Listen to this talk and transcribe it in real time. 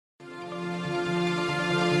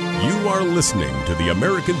You are listening to the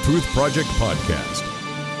American Truth Project podcast.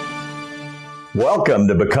 Welcome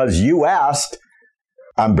to Because You Asked.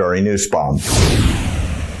 I'm Barry Nussbaum.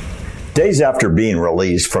 Days after being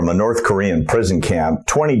released from a North Korean prison camp,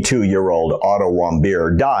 22-year-old Otto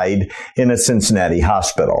Warmbier died in a Cincinnati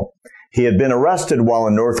hospital. He had been arrested while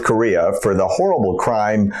in North Korea for the horrible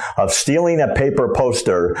crime of stealing a paper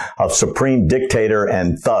poster of Supreme Dictator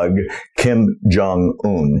and thug Kim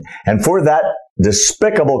Jong-un. And for that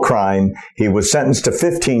despicable crime, he was sentenced to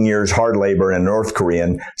 15 years hard labor in a North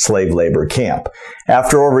Korean slave labor camp.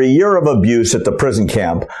 After over a year of abuse at the prison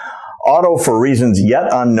camp, Otto, for reasons yet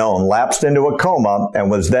unknown, lapsed into a coma and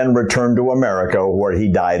was then returned to America, where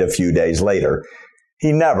he died a few days later.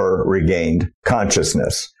 He never regained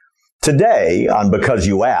consciousness. Today, on Because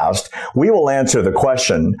You Asked, we will answer the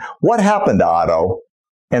question, what happened to Otto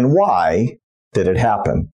and why did it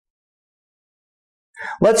happen?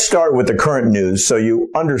 Let's start with the current news so you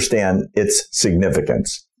understand its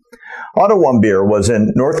significance. Otto Warmbier was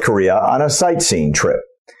in North Korea on a sightseeing trip.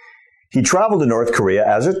 He traveled to North Korea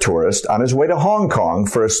as a tourist on his way to Hong Kong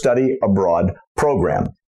for a study abroad program.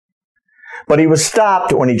 But he was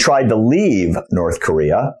stopped when he tried to leave North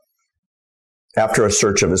Korea after a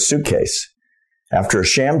search of his suitcase. After a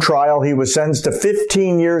sham trial, he was sentenced to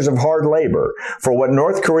 15 years of hard labor for what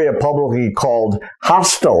North Korea publicly called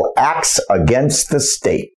hostile acts against the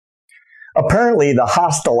state. Apparently, the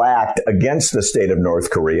hostile act against the state of North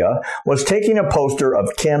Korea was taking a poster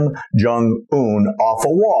of Kim Jong-un off a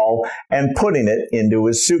wall and putting it into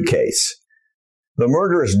his suitcase. The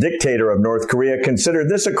murderous dictator of North Korea considered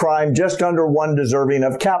this a crime just under one deserving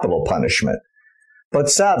of capital punishment. But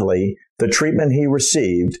sadly, the treatment he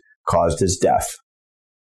received caused his death.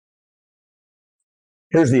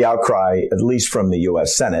 Here's the outcry, at least from the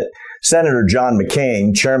U.S. Senate. Senator John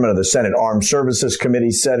McCain, chairman of the Senate Armed Services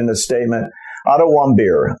Committee, said in a statement, Otto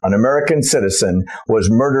Warmbier, an American citizen, was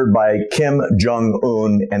murdered by Kim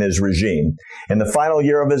Jong-un and his regime. In the final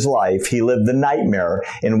year of his life, he lived the nightmare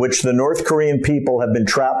in which the North Korean people have been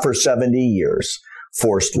trapped for 70 years.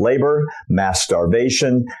 Forced labor, mass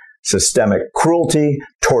starvation, systemic cruelty,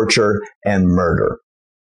 torture, and murder.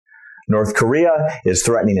 North Korea is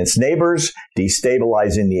threatening its neighbors,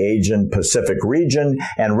 destabilizing the Asian Pacific region,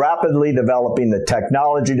 and rapidly developing the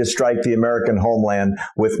technology to strike the American homeland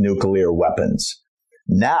with nuclear weapons.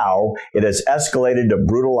 Now, it has escalated to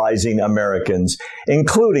brutalizing Americans,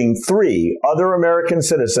 including 3 other American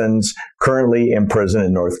citizens currently imprisoned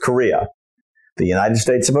in North Korea. The United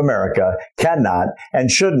States of America cannot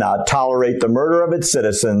and should not tolerate the murder of its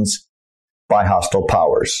citizens by hostile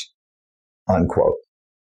powers. Unquote.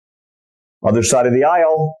 Other side of the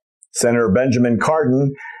aisle, Senator Benjamin Cardin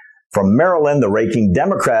from Maryland, the ranking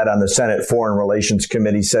Democrat on the Senate Foreign Relations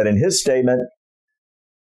Committee, said in his statement,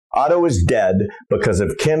 Otto is dead because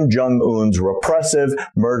of Kim Jong-un's repressive,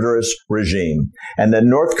 murderous regime, and that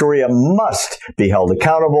North Korea must be held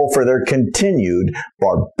accountable for their continued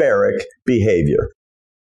barbaric behavior.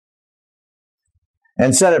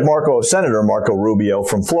 And Senator Marco Rubio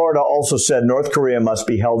from Florida also said North Korea must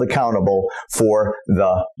be held accountable for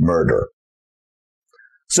the murder.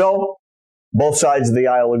 So, both sides of the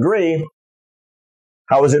aisle agree.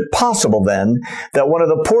 How is it possible then that one of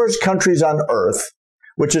the poorest countries on earth,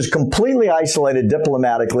 which is completely isolated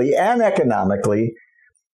diplomatically and economically,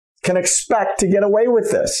 can expect to get away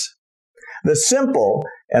with this? The simple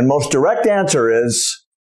and most direct answer is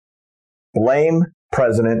blame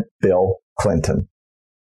President Bill Clinton.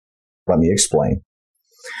 Let me explain.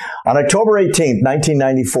 On October 18,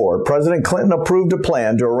 1994, President Clinton approved a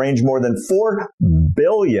plan to arrange more than $4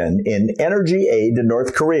 billion in energy aid to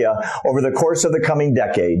North Korea over the course of the coming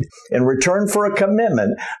decade in return for a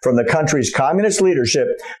commitment from the country's communist leadership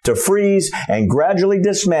to freeze and gradually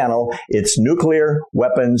dismantle its nuclear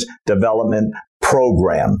weapons development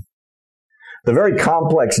program. The very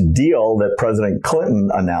complex deal that President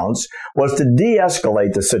Clinton announced was to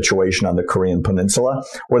de-escalate the situation on the Korean Peninsula,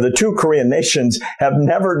 where the 2 Korean nations have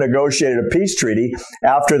never negotiated a peace treaty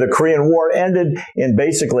after the Korean War ended in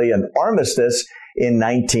basically an armistice in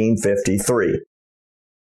 1953.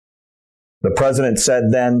 The president said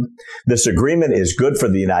then, this agreement is good for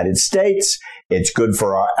the United States, it's good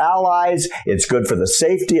for our allies, it's good for the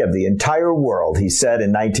safety of the entire world, he said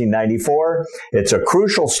in 1994. It's a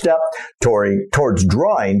crucial step towards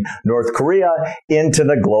drawing North Korea into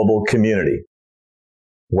the global community.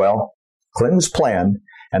 Well, Clinton's plan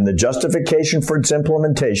and the justification for its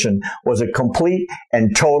implementation was a complete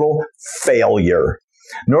and total failure.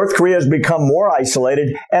 North Korea has become more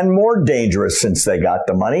isolated and more dangerous since they got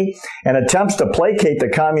the money, and attempts to placate the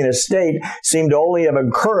communist state seem to only have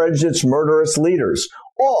encouraged its murderous leaders.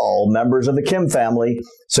 all members of the Kim family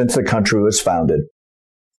since the country was founded.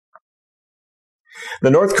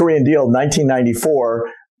 The North Korean deal of 1994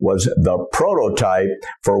 was the prototype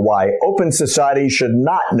for why open societies should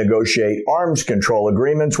not negotiate arms control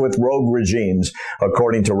agreements with rogue regimes,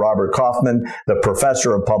 according to Robert Kaufman, the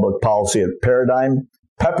professor of public policy at Pepperdine.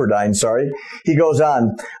 He goes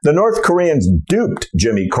on, the North Koreans duped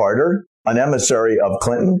Jimmy Carter, an emissary of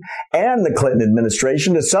Clinton, and the Clinton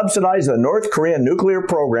administration to subsidize the North Korean nuclear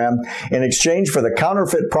program in exchange for the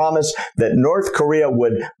counterfeit promise that North Korea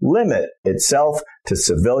would limit itself to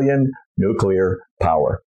civilian nuclear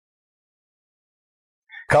power.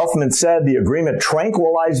 Kaufman said the agreement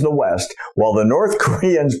tranquilized the West while the North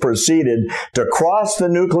Koreans proceeded to cross the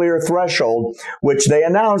nuclear threshold, which they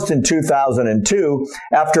announced in 2002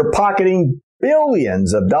 after pocketing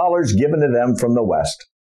billions of dollars given to them from the West.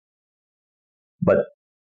 But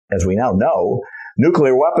as we now know,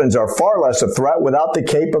 nuclear weapons are far less a threat without the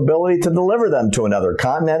capability to deliver them to another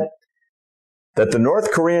continent. That the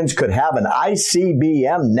North Koreans could have an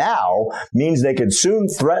ICBM now means they could soon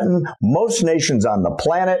threaten most nations on the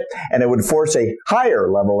planet, and it would force a higher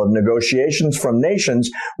level of negotiations from nations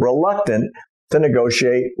reluctant to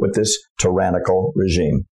negotiate with this tyrannical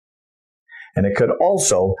regime. And it could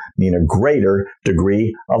also mean a greater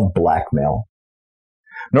degree of blackmail.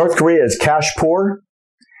 North Korea is cash poor.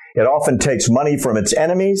 It often takes money from its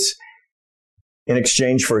enemies in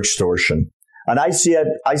exchange for extortion. An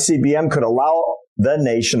ICBM could allow the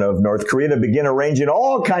nation of North Korea to begin arranging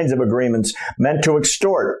all kinds of agreements meant to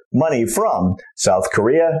extort money from South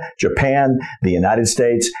Korea, Japan, the United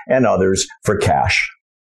States, and others for cash.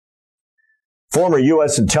 Former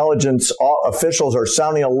U.S. intelligence officials are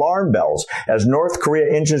sounding alarm bells as North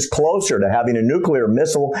Korea inches closer to having a nuclear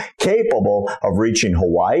missile capable of reaching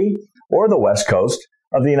Hawaii or the west coast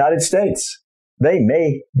of the United States. They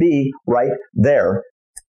may be right there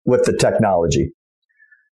with the technology.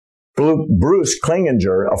 Bruce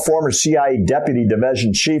Klinginger, a former CIA deputy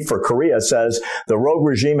division chief for Korea, says the rogue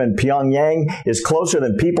regime in Pyongyang is closer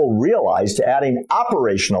than people realize to adding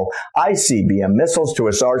operational ICBM missiles to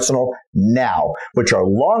its arsenal now, which are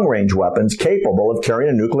long-range weapons capable of carrying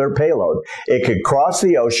a nuclear payload. It could cross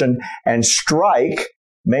the ocean and strike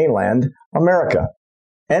mainland America.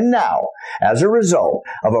 And now, as a result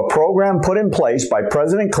of a program put in place by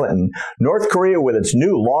President Clinton, North Korea, with its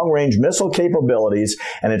new long-range missile capabilities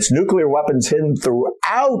and its nuclear weapons hidden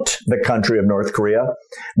throughout the country of North Korea,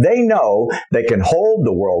 they know they can hold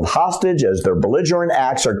the world hostage as their belligerent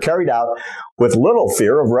acts are carried out with little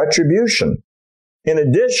fear of retribution. In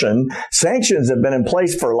addition, sanctions have been in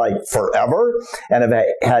place for forever and have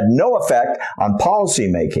had no effect on policy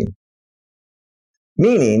making.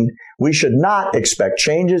 Meaning, we should not expect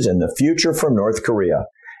changes in the future from North Korea.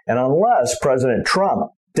 And unless President Trump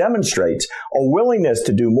demonstrates a willingness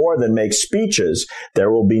to do more than make speeches,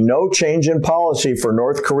 there will be no change in policy for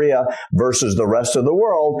North Korea versus the rest of the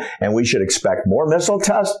world, and we should expect more missile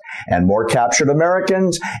tests and more captured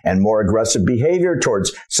Americans and more aggressive behavior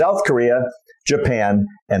towards South Korea, Japan,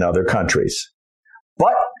 and other countries.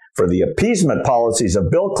 But for the appeasement policies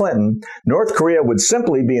of Bill Clinton, North Korea would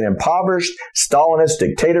simply be an impoverished Stalinist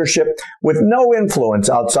dictatorship with no influence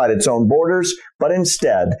outside its own borders, but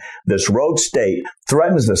instead, this rogue state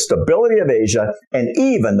threatens the stability of Asia and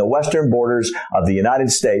even the western borders of the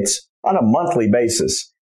United States on a monthly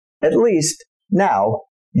basis. At least now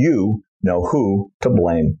you know who to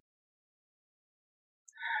blame.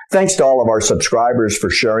 Thanks to all of our subscribers for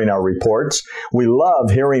sharing our reports. We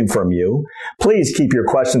love hearing from you. Please keep your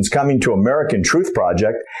questions coming to American Truth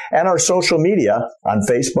Project and our social media on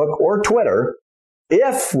Facebook or Twitter.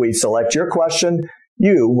 If we select your question,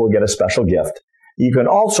 you will get a special gift. You can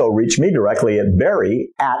also reach me directly at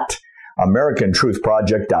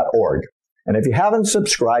barry@americantruthproject.org. And if you haven't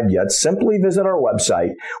subscribed yet, simply visit our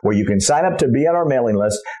website where you can sign up to be on our mailing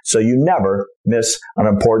list so you never miss an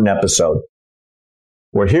important episode.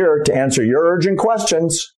 We're here to answer your urgent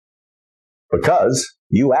questions because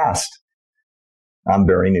you asked. I'm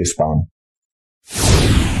Barry Nussbaum.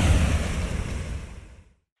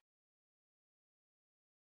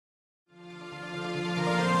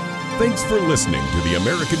 Thanks for listening to the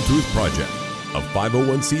American Truth Project, a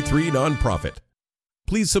 501c3 nonprofit.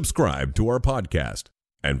 Please subscribe to our podcast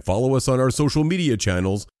and follow us on our social media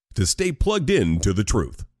channels to stay plugged in to the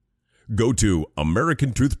truth. Go to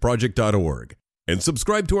americantruthproject.org and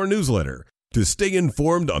subscribe to our newsletter to stay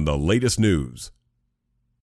informed on the latest news.